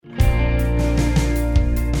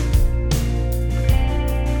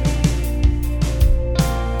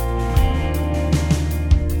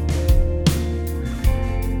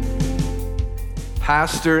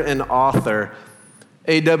pastor and author,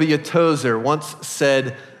 A.W. Tozer, once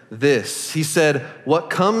said this. He said, "What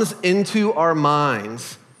comes into our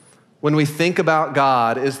minds when we think about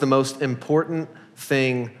God is the most important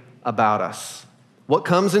thing about us." What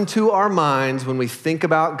comes into our minds when we think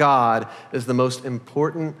about God is the most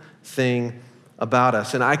important thing about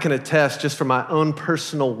us. And I can attest just from my own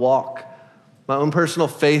personal walk, my own personal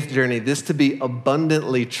faith journey, this to be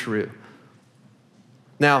abundantly true.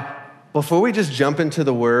 Now, before we just jump into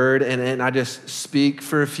the word and I just speak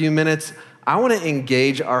for a few minutes, I want to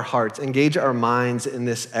engage our hearts, engage our minds in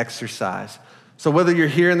this exercise. So whether you're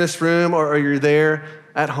here in this room or you're there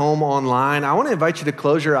at home online, I want to invite you to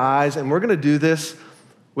close your eyes, and we're going to do this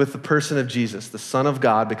with the person of Jesus, the Son of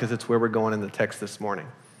God, because it's where we're going in the text this morning.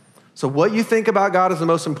 So what you think about God is the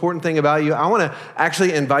most important thing about you. I want to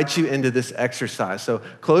actually invite you into this exercise. So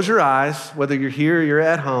close your eyes, whether you're here or you're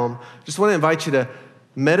at home. Just want to invite you to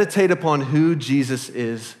meditate upon who Jesus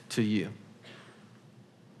is to you.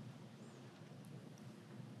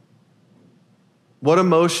 What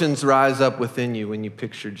emotions rise up within you when you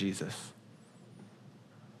picture Jesus?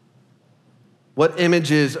 What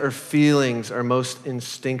images or feelings are most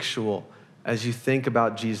instinctual as you think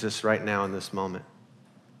about Jesus right now in this moment?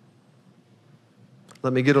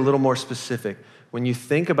 Let me get a little more specific. When you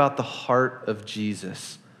think about the heart of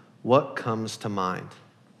Jesus, what comes to mind?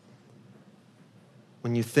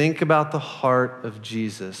 When you think about the heart of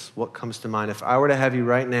Jesus, what comes to mind? If I were to have you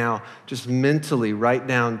right now, just mentally write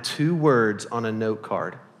down 2 words on a note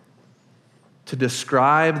card to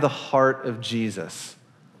describe the heart of Jesus,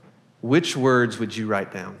 which words would you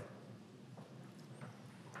write down?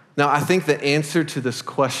 Now, I think the answer to this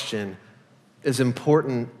question is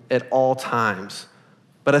important at all times.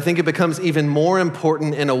 But I think it becomes even more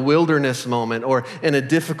important in a wilderness moment or in a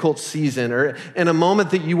difficult season or in a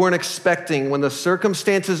moment that you weren't expecting when the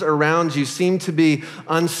circumstances around you seem to be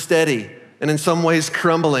unsteady and in some ways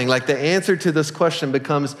crumbling. Like the answer to this question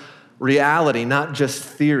becomes reality, not just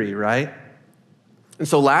theory, right? And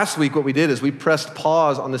so last week what we did is we pressed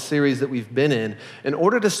pause on the series that we've been in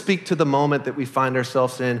order to speak to the moment that we find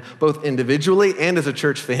ourselves in, both individually and as a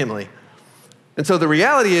church family. And so the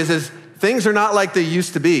reality is things are not like they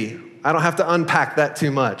used to be. I don't have to unpack that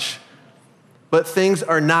too much. But things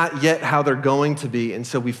are not yet how they're going to be. And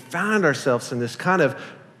so we found ourselves in this kind of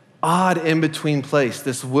odd in-between place,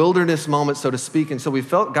 this wilderness moment, so to speak. And so we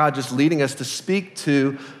felt God just leading us to speak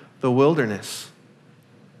to the wilderness.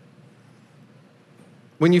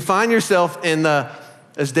 When you find yourself in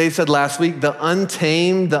as Dave said last week, the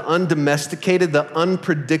untamed, the undomesticated, the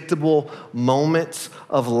unpredictable moments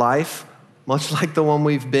of life, much like the one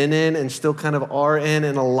we've been in and still kind of are in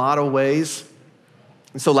a lot of ways.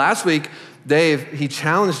 And so last week, Dave, he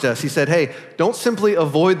challenged us. He said, hey, don't simply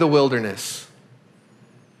avoid the wilderness.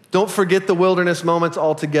 Don't forget the wilderness moments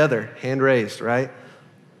altogether. Hand raised, right?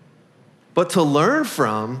 But to learn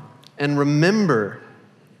from and remember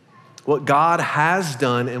what God has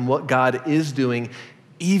done and what God is doing,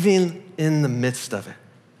 even in the midst of it.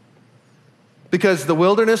 Because the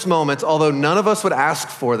wilderness moments, although none of us would ask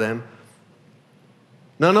for them,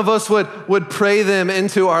 none of us would pray them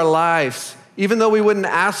into our lives. Even though we wouldn't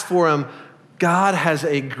ask for them, God has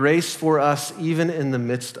a grace for us even in the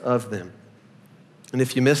midst of them. And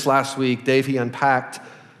if you missed last week, Dave, he unpacked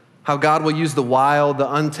how God will use the wild,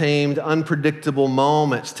 the untamed, unpredictable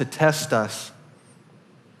moments to test us,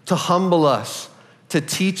 to humble us, to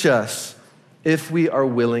teach us if we are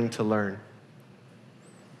willing to learn.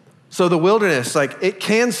 So the wilderness, it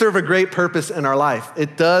can serve a great purpose in our life.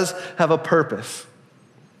 It does have a purpose.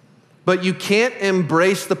 But you can't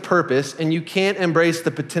embrace the purpose and you can't embrace the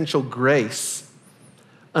potential grace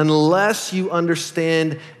unless you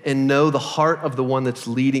understand and know the heart of the one that's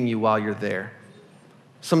leading you while you're there.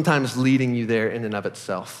 Sometimes leading you there in and of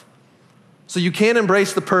itself. So you can't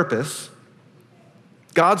embrace the purpose,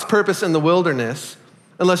 God's purpose in the wilderness,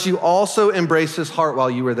 unless you also embrace his heart while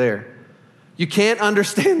you were there. You can't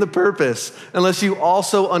understand the purpose unless you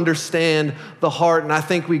also understand the heart. And I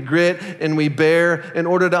think we grit and we bear in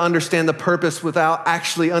order to understand the purpose without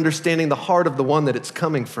actually understanding the heart of the one that it's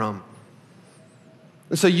coming from.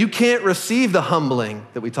 And so you can't receive the humbling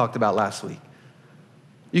that we talked about last week.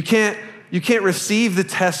 You can't receive the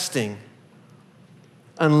testing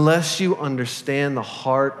unless you understand the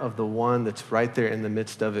heart of the one that's right there in the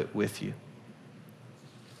midst of it with you.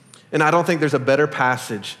 And I don't think there's a better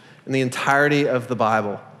passage in the entirety of the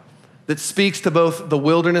Bible that speaks to both the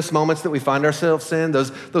wilderness moments that we find ourselves in,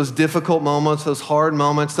 those difficult moments, those hard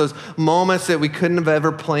moments, those moments that we couldn't have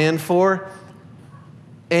ever planned for,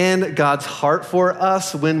 and God's heart for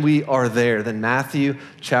us when we are there, than Matthew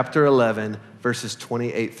chapter 11, verses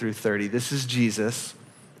 28 through 30. This is Jesus.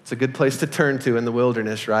 It's a good place to turn to in the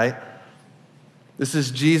wilderness, right? This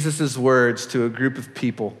is Jesus' words to a group of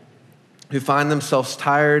people who find themselves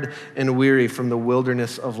tired and weary from the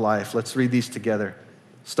wilderness of life. Let's read these together.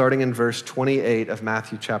 Starting in verse 28 of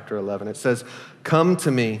Matthew chapter 11. It says, "Come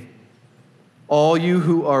to me, all you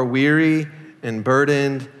who are weary and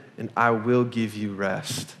burdened, and I will give you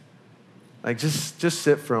rest." Like, just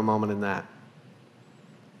sit for a moment in that.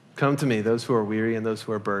 Come to me, those who are weary and those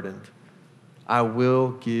who are burdened. I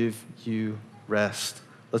will give you rest.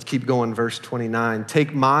 Let's keep going, verse 29.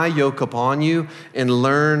 "Take my yoke upon you and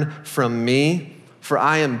learn from me, for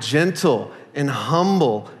I am gentle and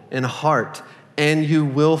humble in heart, and you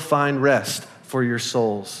will find rest for your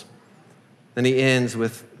souls." Then he ends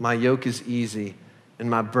with, "My yoke is easy and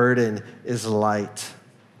my burden is light."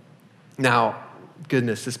 Now,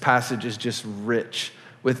 goodness, this passage is just rich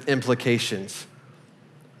with implications.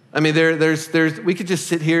 I mean, we could just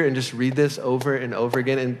sit here and just read this over and over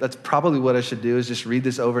again, and that's probably what I should do, is just read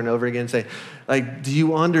this over and over again and say, like, do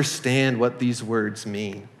you understand what these words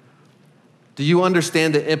mean? Do you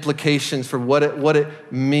understand the implications for what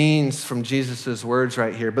it means from Jesus' words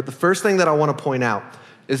right here? But the first thing that I want to point out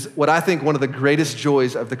is what I think one of the greatest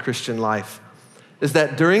joys of the Christian life is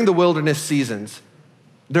that during the wilderness seasons,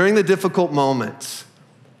 during the difficult moments,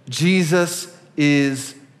 Jesus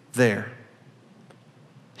is there.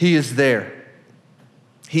 He is there.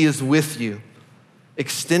 He is with you,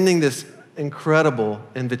 extending this incredible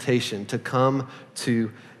invitation to come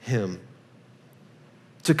to him.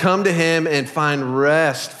 To come to him and find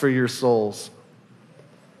rest for your souls.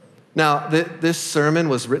 Now, this sermon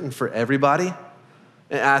was written for everybody,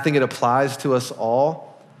 and I think it applies to us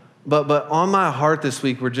all. But on my heart this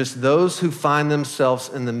week were just those who find themselves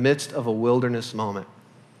in the midst of a wilderness moment.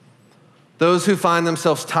 Those who find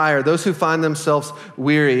themselves tired, those who find themselves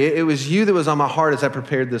weary. It was you that was on my heart as I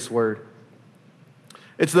prepared this word.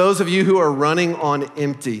 It's those of you who are running on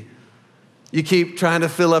empty. You keep trying to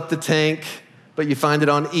fill up the tank, but you find it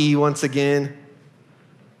on E once again.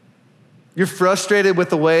 You're frustrated with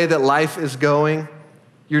the way that life is going.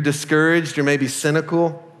 You're discouraged, you're maybe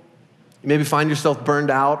cynical. You maybe find yourself burned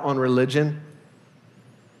out on religion.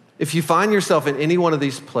 If you find yourself in any one of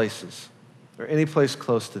these places, or any place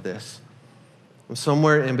close to this, or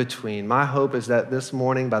somewhere in between, my hope is that this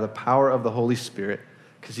morning, by the power of the Holy Spirit,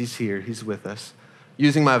 because he's here, he's with us,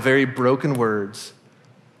 using my very broken words,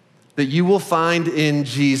 that you will find in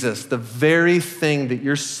Jesus the very thing that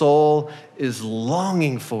your soul is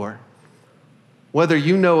longing for, whether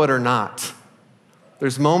you know it or not.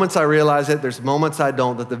 There's moments I realize it, there's moments I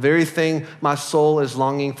don't, that the very thing my soul is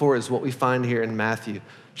longing for is what we find here in Matthew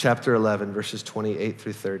chapter 11, verses 28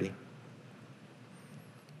 through 30.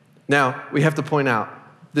 Now, we have to point out,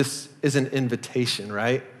 this is an invitation,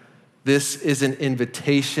 right? This is an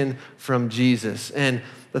invitation from Jesus. And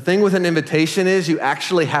the thing with an invitation is you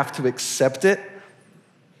actually have to accept it.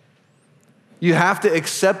 You have to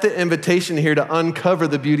accept the invitation here to uncover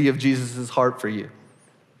the beauty of Jesus' heart for you.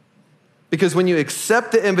 Because when you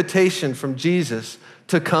accept the invitation from Jesus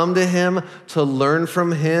to come to him, to learn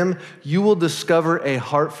from him, you will discover a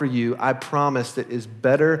heart for you, I promise, that is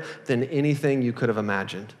better than anything you could have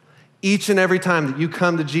imagined. Each and every time that you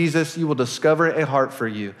come to Jesus, you will discover a heart for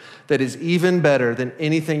you that is even better than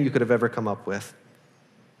anything you could have ever come up with.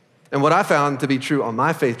 And what I found to be true on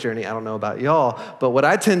my faith journey, I don't know about y'all, but what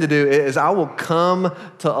I tend to do is I will come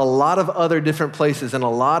to a lot of other different places and a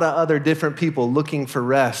lot of other different people looking for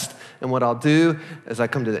rest. And what I'll do is I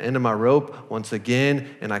come to the end of my rope once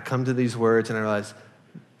again, and I come to these words and I realize,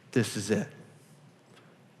 this is it.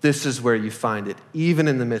 This is where you find it, even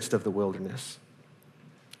in the midst of the wilderness.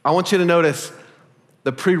 I want you to notice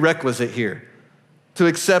the prerequisite here to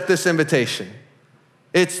accept this invitation.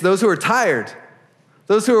 It's those who are tired,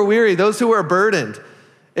 those who are weary, those who are burdened.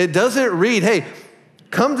 It doesn't read, hey,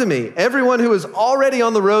 come to me, everyone who is already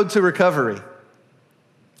on the road to recovery.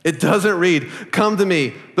 It doesn't read, come to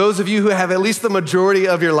me, those of you who have at least the majority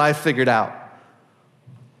of your life figured out.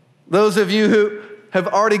 Those of you who have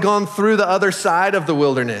already gone through the other side of the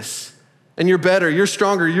wilderness. And you're better, you're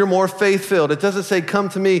stronger, you're more faith-filled. It doesn't say, come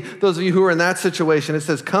to me, those of you who are in that situation. It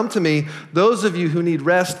says, come to me, those of you who need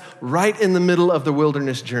rest right in the middle of the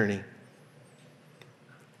wilderness journey.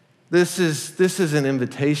 This is an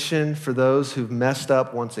invitation for those who've messed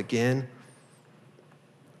up once again,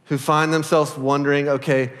 who find themselves wondering,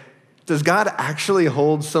 okay, does God actually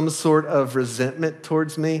hold some sort of resentment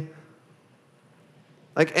towards me?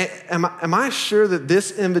 Like, am I sure that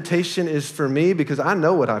this invitation is for me? Because I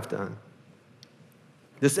know what I've done.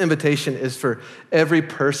 This invitation is for every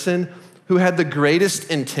person who had the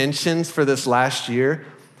greatest intentions for this last year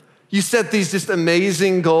You set these just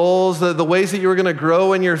amazing goals, the ways that you were going to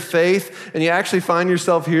grow in your faith, and you actually find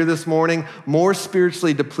yourself here this morning more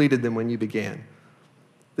spiritually depleted than when you began.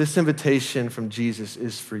 This invitation from Jesus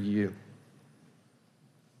is for you.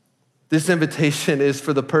 This invitation is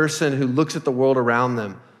for the person who looks at the world around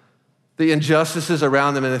them, the injustices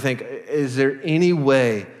around them, and they think, is there any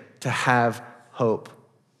way to have hope?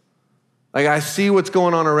 Like, I see what's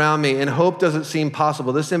going on around me, and hope doesn't seem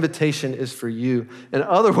possible. This invitation is for you. In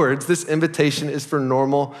other words, this invitation is for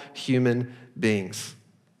normal human beings.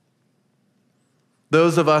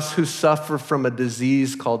 Those of us who suffer from a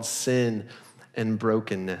disease called sin and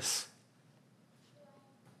brokenness.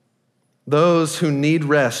 Those who need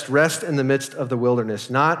rest in the midst of the wilderness,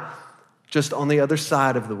 not just on the other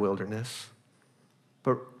side of the wilderness,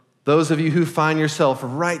 but those of you who find yourself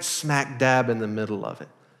right smack dab in the middle of it.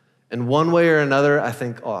 In one way or another, I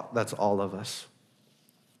think that's all of us.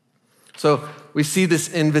 So we see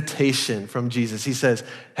this invitation from Jesus. He says,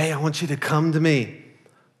 hey, I want you to come to me.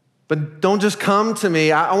 But don't just come to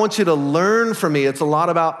me. I want you to learn from me. It's a lot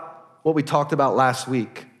about what we talked about last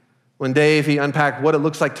week when Dave, he unpacked what it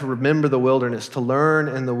looks like to remember the wilderness, to learn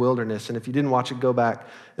in the wilderness. And if you didn't watch it, go back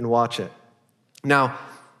and watch it. Now,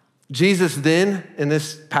 Jesus then, in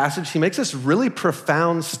this passage, he makes this really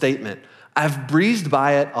profound statement. I've breezed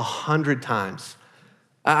by it 100 times.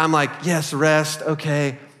 I'm like, yes, rest,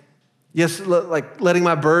 okay. Yes, like letting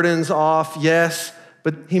my burdens off, yes.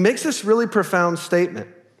 But he makes this really profound statement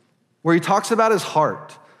where he talks about his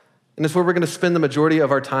heart. And it's where we're going to spend the majority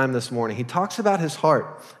of our time this morning. He talks about his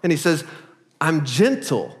heart. And he says, I'm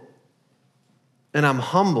gentle and I'm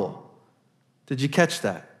humble. Did you catch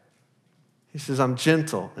that? He says, I'm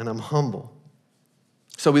gentle and I'm humble.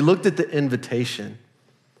 So we looked at the invitation.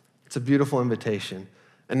 It's a beautiful invitation.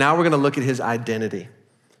 And now we're going to look at his identity.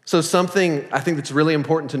 So something I think that's really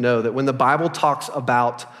important to know, that when the Bible talks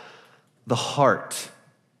about the heart,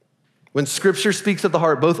 when Scripture speaks of the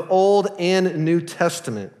heart, both Old and New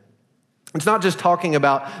Testament, it's not just talking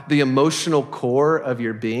about the emotional core of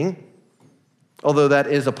your being, although that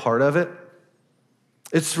is a part of it.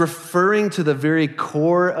 It's referring to the very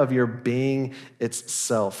core of your being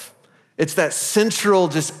itself. It's that central,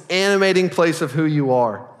 just animating place of who you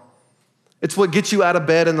are. It's what gets you out of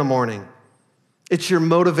bed in the morning. It's your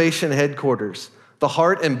motivation headquarters. The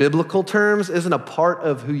heart in biblical terms isn't a part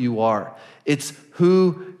of who you are. It's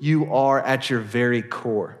who you are at your very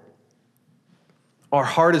core. Our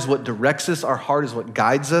heart is what directs us. Our heart is what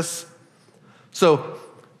guides us. So,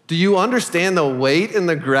 do you understand the weight and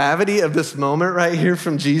the gravity of this moment right here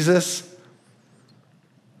from Jesus?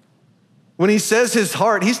 When he says his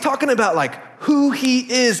heart, he's talking about like who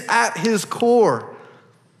he is at his core.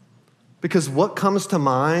 Because what comes to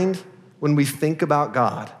mind when we think about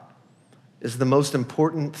God is the most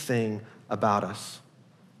important thing about us.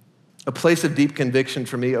 A place of deep conviction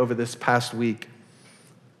for me over this past week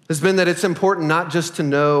has been that it's important not just to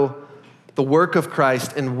know the work of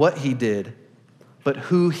Christ and what he did, but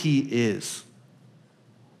who he is.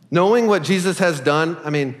 Knowing what Jesus has done,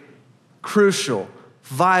 crucial,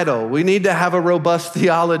 vital. We need to have a robust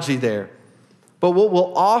theology there. But what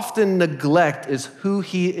we'll often neglect is who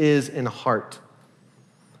he is in heart.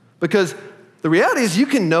 Because the reality is you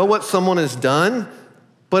can know what someone has done,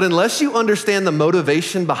 but unless you understand the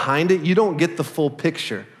motivation behind it, you don't get the full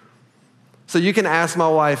picture. So you can ask my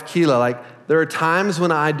wife, Keela, there are times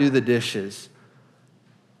when I do the dishes.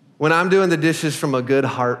 When I'm doing the dishes from a good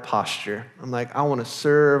heart posture, I'm like, I want to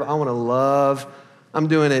serve, I want to love. I'm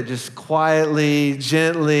doing it just quietly,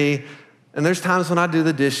 gently. And there's times when I do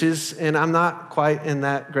the dishes and I'm not quite in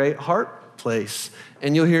that great heart place.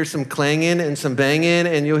 And you'll hear some clanging and some banging,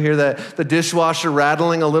 and you'll hear the dishwasher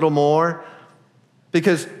rattling a little more,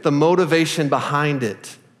 because the motivation behind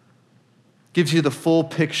it gives you the full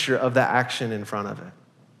picture of the action in front of it.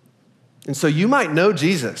 And so you might know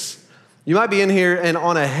Jesus. You might be in here and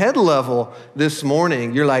on a head level this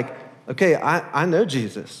morning, you're like, okay, I know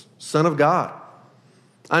Jesus, Son of God.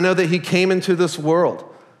 I know that he came into this world.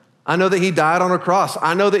 I know that he died on a cross.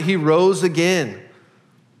 I know that he rose again.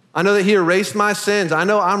 I know that he erased my sins. I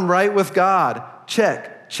know I'm right with God.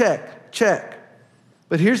 Check, check, check.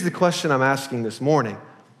 But here's the question I'm asking this morning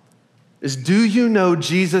is, do you know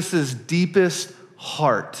Jesus' deepest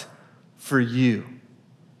heart for you?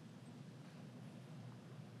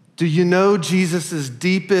 Do you know Jesus'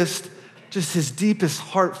 deepest, just his deepest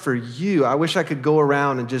heart for you? I wish I could go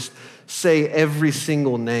around and just say every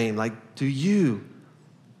single name. Like, do you?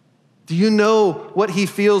 Do you know what he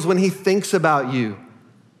feels when he thinks about you?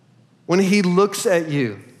 When he looks at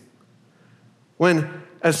you? When,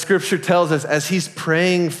 as scripture tells us, as he's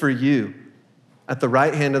praying for you at the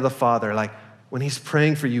right hand of the Father, like, when he's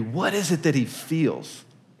praying for you, what is it that he feels?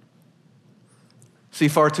 See,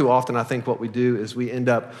 far too often, I think what we do is we end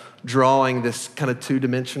up drawing this kind of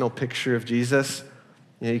two-dimensional picture of Jesus.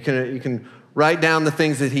 You can write down the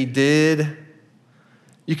things that he did.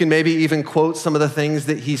 You can maybe even quote some of the things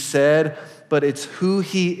that he said, but it's who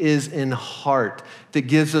he is in heart that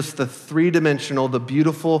gives us the three-dimensional, the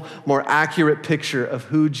beautiful, more accurate picture of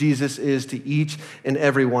who Jesus is to each and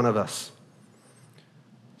every one of us.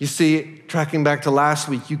 You see, tracking back to last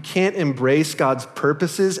week, you can't embrace God's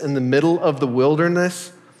purposes in the middle of the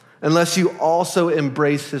wilderness unless you also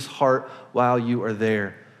embrace his heart while you are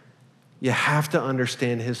there. You have to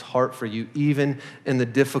understand his heart for you, even in the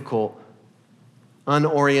difficult,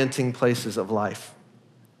 unorienting places of life.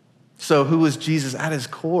 So who was Jesus at his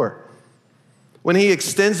core? When he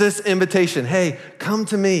extends this invitation, hey, come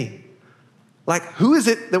to me. Like, who is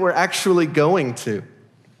it that we're actually going to?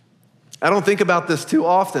 I don't think about this too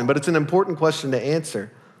often, but it's an important question to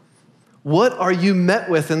answer. What are you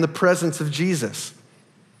met with in the presence of Jesus?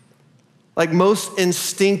 Like most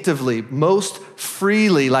instinctively, most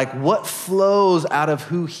freely, like what flows out of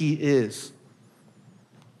who he is?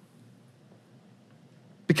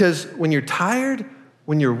 Because when you're tired,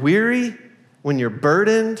 when you're weary, when you're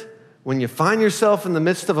burdened, when you find yourself in the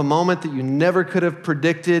midst of a moment that you never could have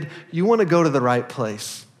predicted, you want to go to the right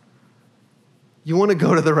place. You want to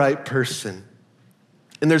go to the right person.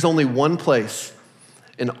 And there's only one place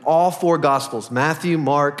in all four Gospels, Matthew,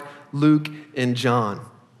 Mark, Luke, and John,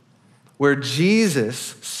 where Jesus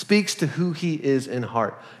speaks to who he is in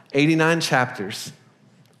heart. 89 chapters,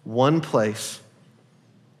 one place.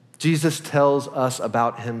 Jesus tells us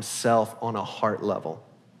about himself on a heart level.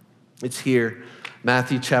 It's here,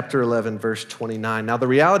 Matthew chapter 11, verse 29. Now, the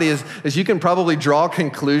reality is you can probably draw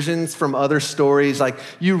conclusions from other stories. Like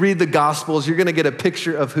you read the Gospels, you're going to get a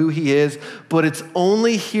picture of who he is, but it's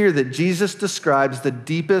only here that Jesus describes the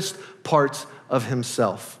deepest parts of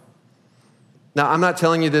himself. Now, I'm not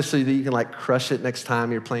telling you this so that you can like crush it next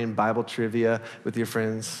time you're playing Bible trivia with your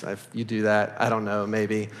friends. If you do that, I don't know,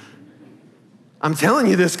 maybe. I'm telling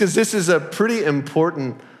you this because this is a pretty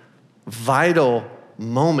important, vital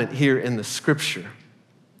moment here in the scripture.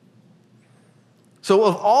 So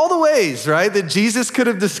of all the ways, right, that Jesus could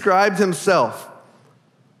have described himself,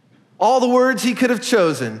 all the words he could have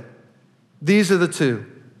chosen, these are the two.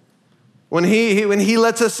 When he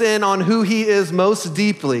lets us in on who he is most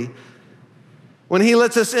deeply, when he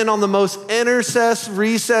lets us in on the most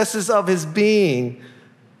recesses of his being,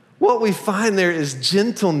 what we find there is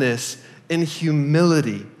gentleness and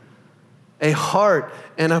humility, a heart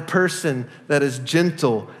and a person that is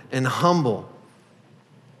gentle and humble.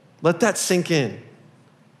 Let that sink in.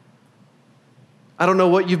 I don't know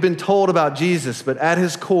what you've been told about Jesus, but at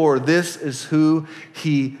his core, this is who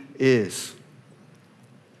he is.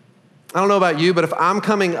 I don't know about you, but if I'm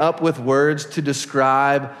coming up with words to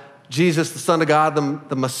describe Jesus, the Son of God,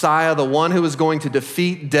 the Messiah, the one who is going to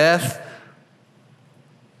defeat death,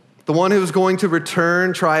 the one who is going to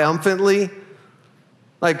return triumphantly,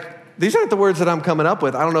 like, these aren't the words that I'm coming up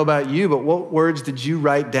with. I don't know about you, but what words did you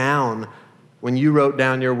write down when you wrote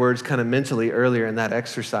down your words kind of mentally earlier in that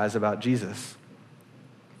exercise about Jesus?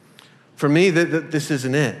 For me, this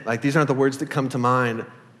isn't it. Like, these aren't the words that come to mind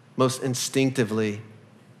most instinctively.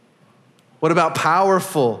 What about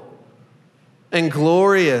powerful and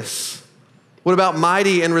glorious? What about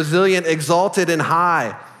mighty and resilient, exalted and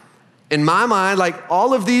high? In my mind, like,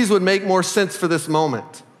 all of these would make more sense for this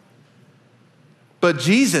moment. But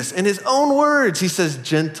Jesus, in his own words, he says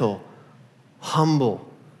gentle, humble.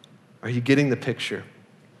 Are you getting the picture?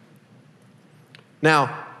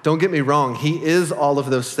 Now, don't get me wrong. He is all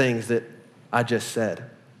of those things that I just said.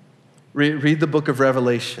 Read the book of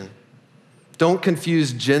Revelation. Don't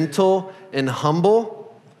confuse gentle and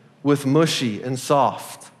humble with mushy and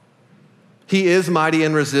soft. He is mighty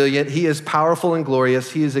and resilient. He is powerful and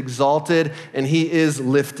glorious. He is exalted and he is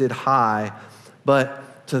lifted high.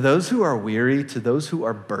 But to those who are weary, to those who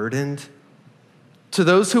are burdened, to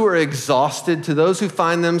those who are exhausted, to those who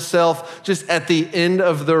find themselves just at the end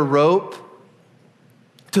of their rope,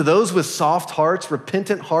 to those with soft hearts,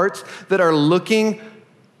 repentant hearts that are looking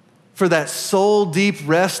for that soul deep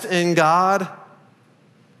rest in God,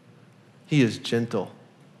 he is gentle.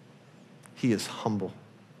 He is humble.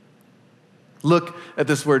 Look at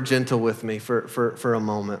this word gentle with me for a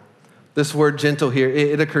moment. This word gentle here,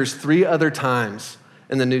 it occurs 3 other times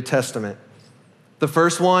in the New Testament. The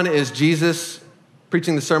first one is Jesus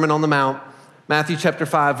preaching the Sermon on the Mount, Matthew chapter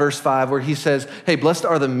 5, verse 5, where he says, hey, blessed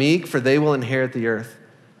are the meek, for they will inherit the earth.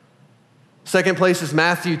 Second place is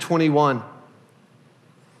Matthew 21,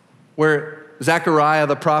 where Zechariah,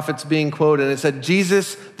 the prophet's being quoted, and it said,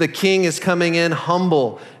 Jesus, the king, is coming in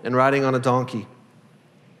humble and riding on a donkey.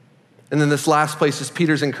 And then this last place is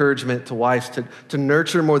Peter's encouragement to wives to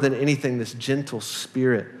nurture more than anything this gentle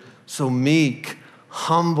spirit. So meek,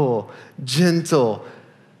 humble, gentle.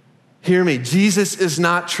 Hear me, Jesus is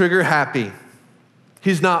not trigger happy.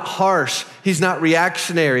 He's not harsh. He's not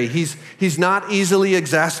reactionary. He's not easily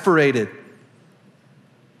exasperated.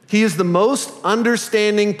 He is the most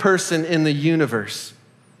understanding person in the universe.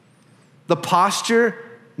 The posture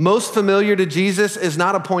most familiar to Jesus is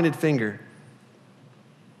not a pointed finger.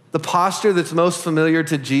 The posture that's most familiar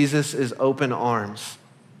to Jesus is open arms.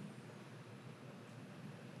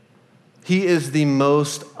 He is the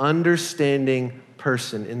most understanding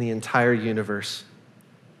person in the entire universe.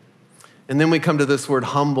 And then we come to this word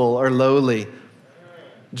humble or lowly.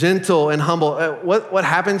 Gentle and humble. What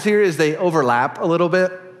happens here is they overlap a little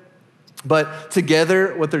bit. But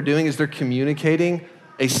together, what they're doing is they're communicating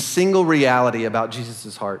a single reality about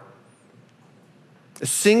Jesus' heart. A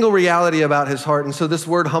single reality about his heart. And so this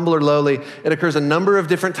word humble or lowly, it occurs a number of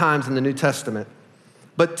different times in the New Testament.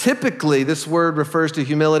 But typically, this word refers to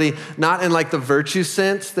humility, not in like the virtue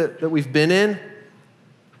sense that we've been in,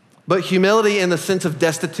 but humility in the sense of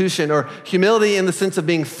destitution, or humility in the sense of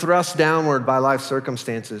being thrust downward by life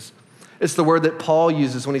circumstances. It's the word that Paul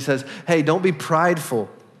uses when he says, hey, don't be prideful,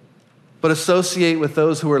 but associate with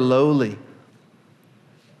those who are lowly.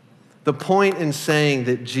 The point in saying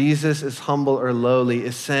that Jesus is humble or lowly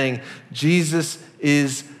is saying Jesus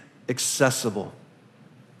is accessible.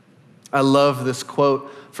 I love this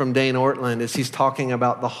quote from Dane Ortland as he's talking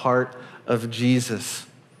about the heart of Jesus.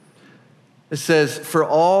 It says, for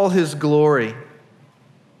all his glory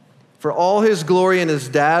and his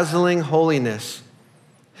dazzling holiness,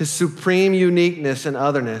 his supreme uniqueness and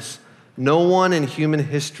otherness, no one in human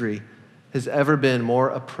history has ever been more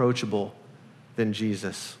approachable than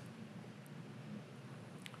Jesus.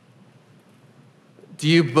 Do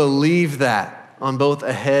you believe that on both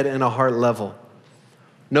a head and a heart level?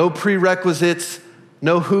 No prerequisites,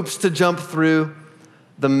 no hoops to jump through.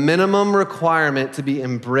 The minimum requirement to be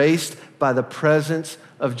embraced by the presence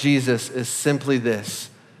of Jesus is simply this.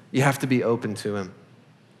 You have to be open to him.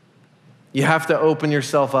 You have to open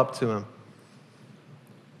yourself up to him.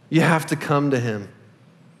 You have to come to him.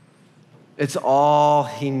 It's all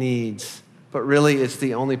he needs, but really it's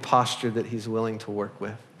the only posture that he's willing to work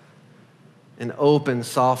with. An open,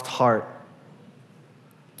 soft heart.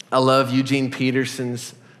 I love Eugene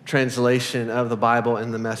Peterson's translation of the Bible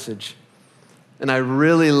in the Message. And I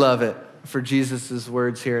really love it for Jesus'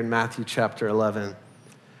 words here in Matthew chapter 11.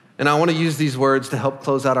 And I want to use these words to help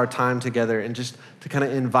close out our time together and just to kind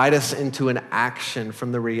of invite us into an action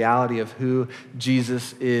from the reality of who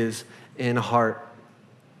Jesus is in heart.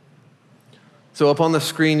 So up on the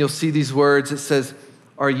screen, you'll see these words. It says,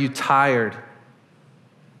 are you tired,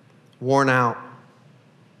 worn out,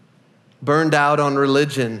 burned out on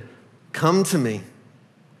religion? Come to me.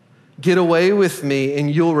 Get away with me and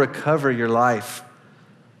you'll recover your life.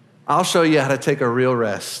 I'll show you how to take a real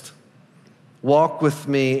rest. Walk with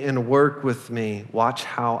me and work with me. Watch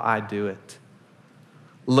how I do it.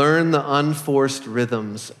 Learn the unforced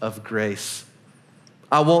rhythms of grace.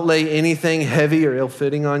 I won't lay anything heavy or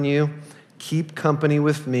ill-fitting on you. Keep company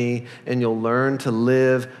with me and you'll learn to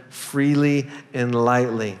live freely and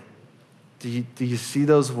lightly. Do you see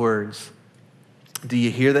those words? Do you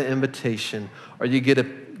hear the invitation? Are you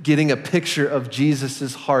getting a picture of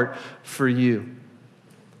Jesus' heart for you?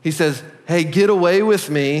 He says, hey, get away with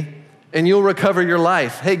me and you'll recover your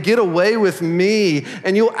life. Hey, get away with me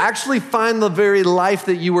and you'll actually find the very life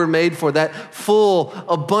that you were made for, that full,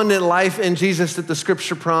 abundant life in Jesus that the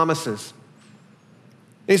scripture promises.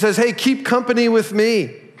 And he says, hey, keep company with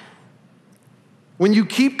me. When you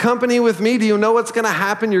keep company with me, do you know what's going to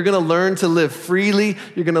happen? You're going to learn to live freely.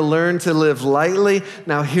 You're going to learn to live lightly.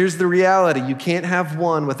 Now, here's the reality. You can't have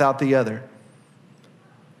one without the other.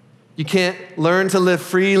 You can't learn to live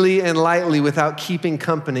freely and lightly without keeping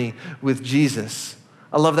company with Jesus.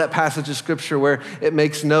 I love that passage of scripture where it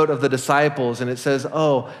makes note of the disciples and it says,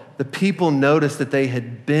 oh, the people noticed that they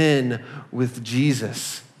had been with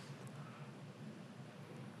Jesus.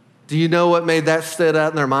 Do you know what made that stand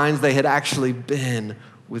out in their minds? They had actually been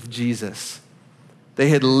with Jesus. They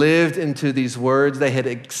had lived into these words. They had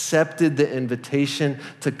accepted the invitation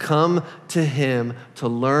to come to him, to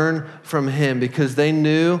learn from him, because they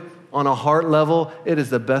knew on a heart level, it is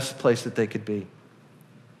the best place that they could be.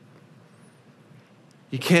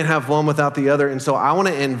 You can't have one without the other. And so I want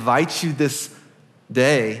to invite you this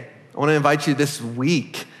day, I want to invite you this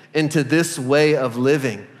week into this way of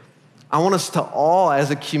living. I want us to all,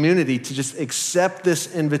 as a community, to just accept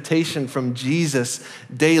this invitation from Jesus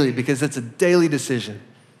daily, because it's a daily decision.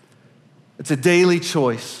 It's a daily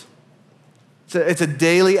choice. It's a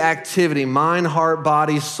daily activity, mind, heart,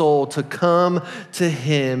 body, soul, to come to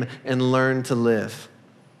him and learn to live.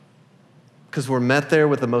 Because we're met there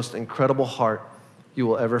with the most incredible heart you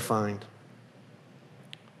will ever find.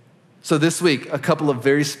 So this week, a couple of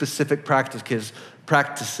very specific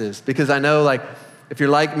practices, because I know, like, if you're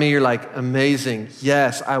like me, you're like, amazing,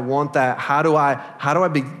 yes, I want that. How do I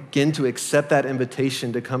begin to accept that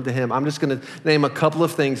invitation to come to him? I'm just gonna name a couple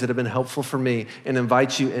of things that have been helpful for me and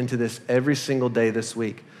invite you into this every single day this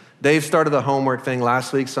week. Dave started the homework thing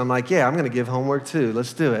last week, so I'm like, yeah, I'm gonna give homework too,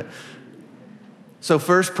 let's do it. So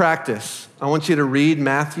first practice, I want you to read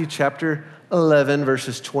Matthew chapter 11,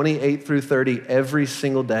 verses 28 through 30 every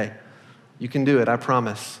single day. You can do it, I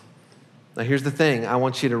promise. Now here's the thing, I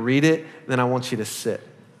want you to read it, then I want you to sit.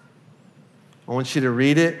 I want you to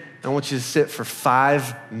read it, and I want you to sit for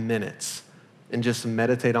 5 minutes and just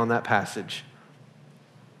meditate on that passage.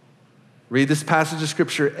 Read this passage of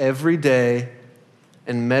scripture every day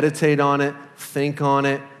and meditate on it, think on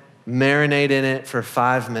it, marinate in it for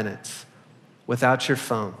 5 minutes without your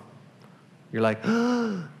phone. You're like,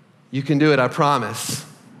 you can do it, I promise.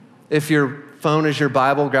 If your phone is your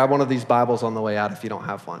Bible, grab one of these Bibles on the way out if you don't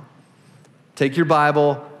have one. Take your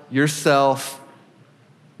Bible, yourself,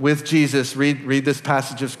 with Jesus, read this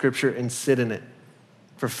passage of scripture and sit in it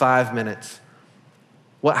for 5 minutes.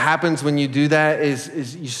 What happens when you do that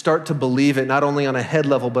is you start to believe it, not only on a head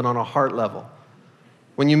level, but on a heart level.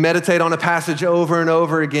 When you meditate on a passage over and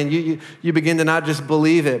over again, you begin to not just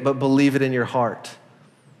believe it, but believe it in your heart.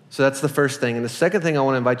 So that's the first thing. And the second thing I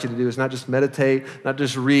want to invite you to do is not just meditate, not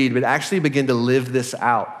just read, but actually begin to live this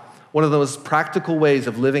out. One of the most practical ways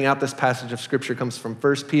of living out this passage of scripture comes from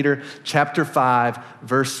 1 Peter chapter 5,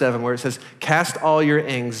 verse 7, where it says, cast all your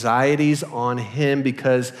anxieties on him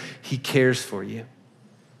because he cares for you.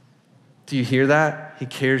 Do you hear that? He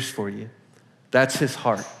cares for you. That's his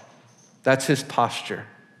heart. That's his posture.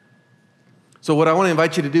 So what I want to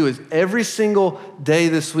invite you to do is every single day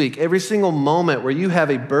this week, every single moment where you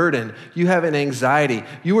have a burden, you have an anxiety,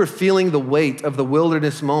 you are feeling the weight of the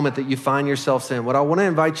wilderness moment that you find yourselves in, what I want to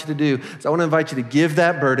invite you to do is I want to invite you to give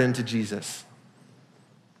that burden to Jesus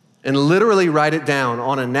and literally write it down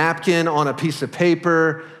on a napkin, on a piece of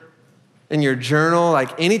paper, in your journal.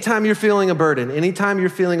 Like anytime you're feeling a burden, anytime you're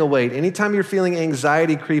feeling a weight, anytime you're feeling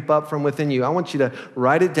anxiety creep up from within you, I want you to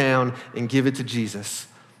write it down and give it to Jesus.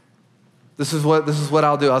 This is what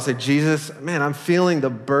I'll do. I'll say, Jesus, man, I'm feeling the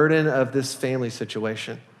burden of this family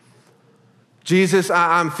situation. Jesus,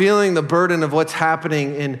 I'm feeling the burden of what's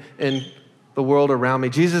happening in the world around me.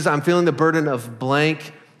 Jesus, I'm feeling the burden of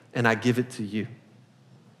blank, and I give it to you.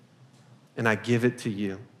 And I give it to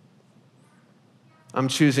you. I'm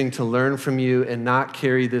choosing to learn from you and not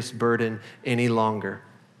carry this burden any longer.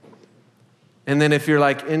 And then if you're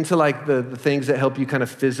like into like the things that help you kind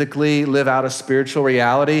of physically live out a spiritual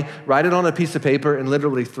reality, write it on a piece of paper and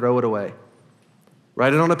literally throw it away.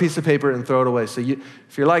 Write it on a piece of paper and throw it away. So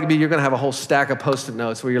if you're like me, you're gonna have a whole stack of Post-it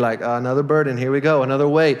notes where you're like, another burden, here we go, another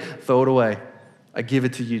weight, throw it away. I give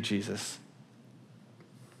it to you, Jesus.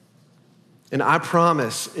 And I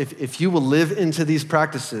promise, if you will live into these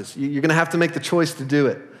practices, you're gonna have to make the choice to do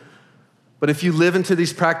it. But if you live into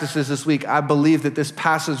these practices this week, I believe that this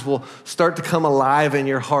passage will start to come alive in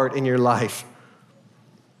your heart, in your life.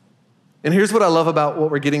 And here's what I love about what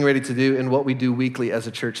we're getting ready to do and what we do weekly as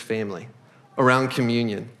a church family around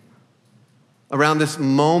communion. Around this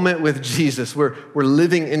moment with Jesus, we're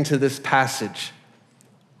living into this passage.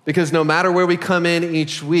 Because no matter where we come in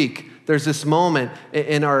each week, there's this moment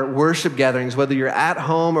in our worship gatherings, whether you're at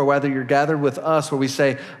home or whether you're gathered with us, where we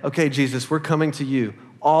say, okay, Jesus, we're coming to you.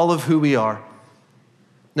 All of who we are.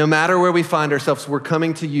 No matter where we find ourselves, we're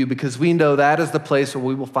coming to you because we know that is the place where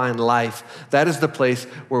we will find life. That is the place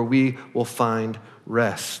where we will find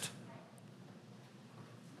rest.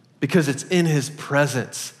 Because it's in his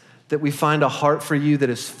presence that we find a heart for you that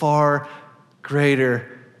is far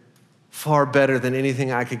greater, far better than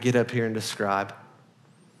anything I could get up here and describe.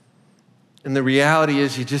 And the reality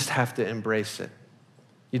is you just have to embrace it.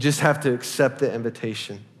 You just have to accept the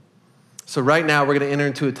invitation. So right now, we're going to enter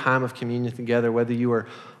into a time of communion together, whether you are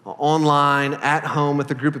online, at home with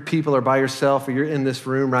a group of people, or by yourself, or you're in this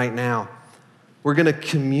room right now. We're going to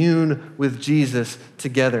commune with Jesus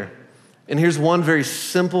together. And here's one very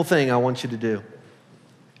simple thing I want you to do,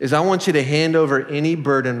 is I want you to hand over any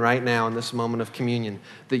burden right now in this moment of communion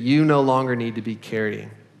that you no longer need to be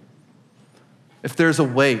carrying. If there's a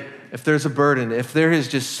weight, if there's a burden, if there is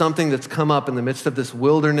just something that's come up in the midst of this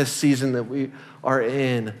wilderness season that we are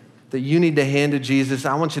in, that you need to hand to Jesus,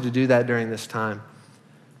 I want you to do that during this time.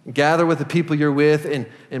 Gather with the people you're with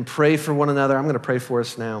and pray for one another. I'm going to pray for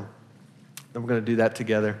us now. And we're going to do that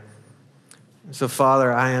together. So,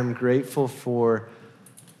 Father, I am grateful for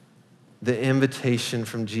the invitation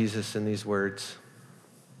from Jesus in these words.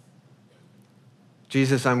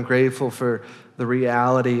 Jesus, I'm grateful for the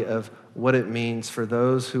reality of what it means for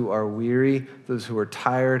those who are weary, those who are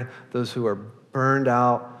tired, those who are burned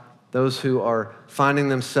out, those who are finding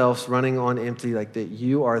themselves running on empty, like that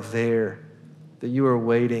you are there, that you are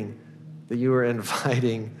waiting, that you are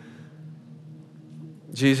inviting.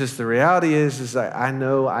 Jesus, the reality is I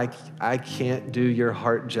know I can't do your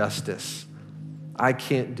heart justice. I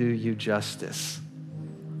can't do you justice.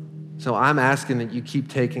 So I'm asking that you keep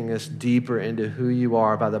taking us deeper into who you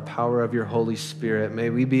are by the power of your Holy Spirit. May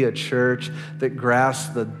we be a church that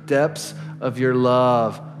grasps the depths of your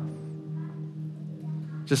love.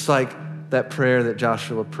 Just like that prayer that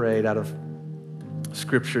Joshua prayed out of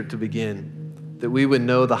Scripture to begin, that we would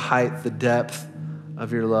know the height, the depth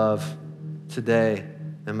of your love today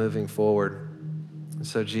and moving forward. And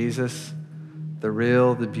so Jesus, the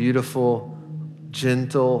real, the beautiful,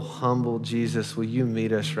 gentle, humble Jesus, will you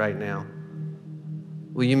meet us right now?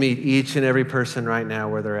 Will you meet each and every person right now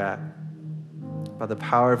where they're at? By the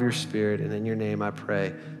power of your Spirit, and in your name I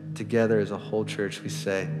pray. Together as a whole church we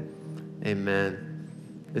say, amen.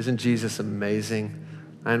 Isn't Jesus amazing?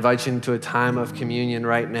 I invite you into a time of communion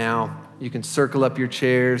right now. You can circle up your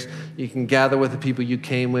chairs. You can gather with the people you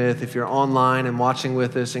came with. If you're online and watching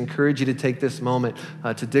with us, I encourage you to take this moment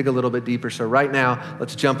to dig a little bit deeper. So right now,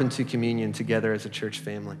 let's jump into communion together as a church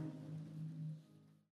family.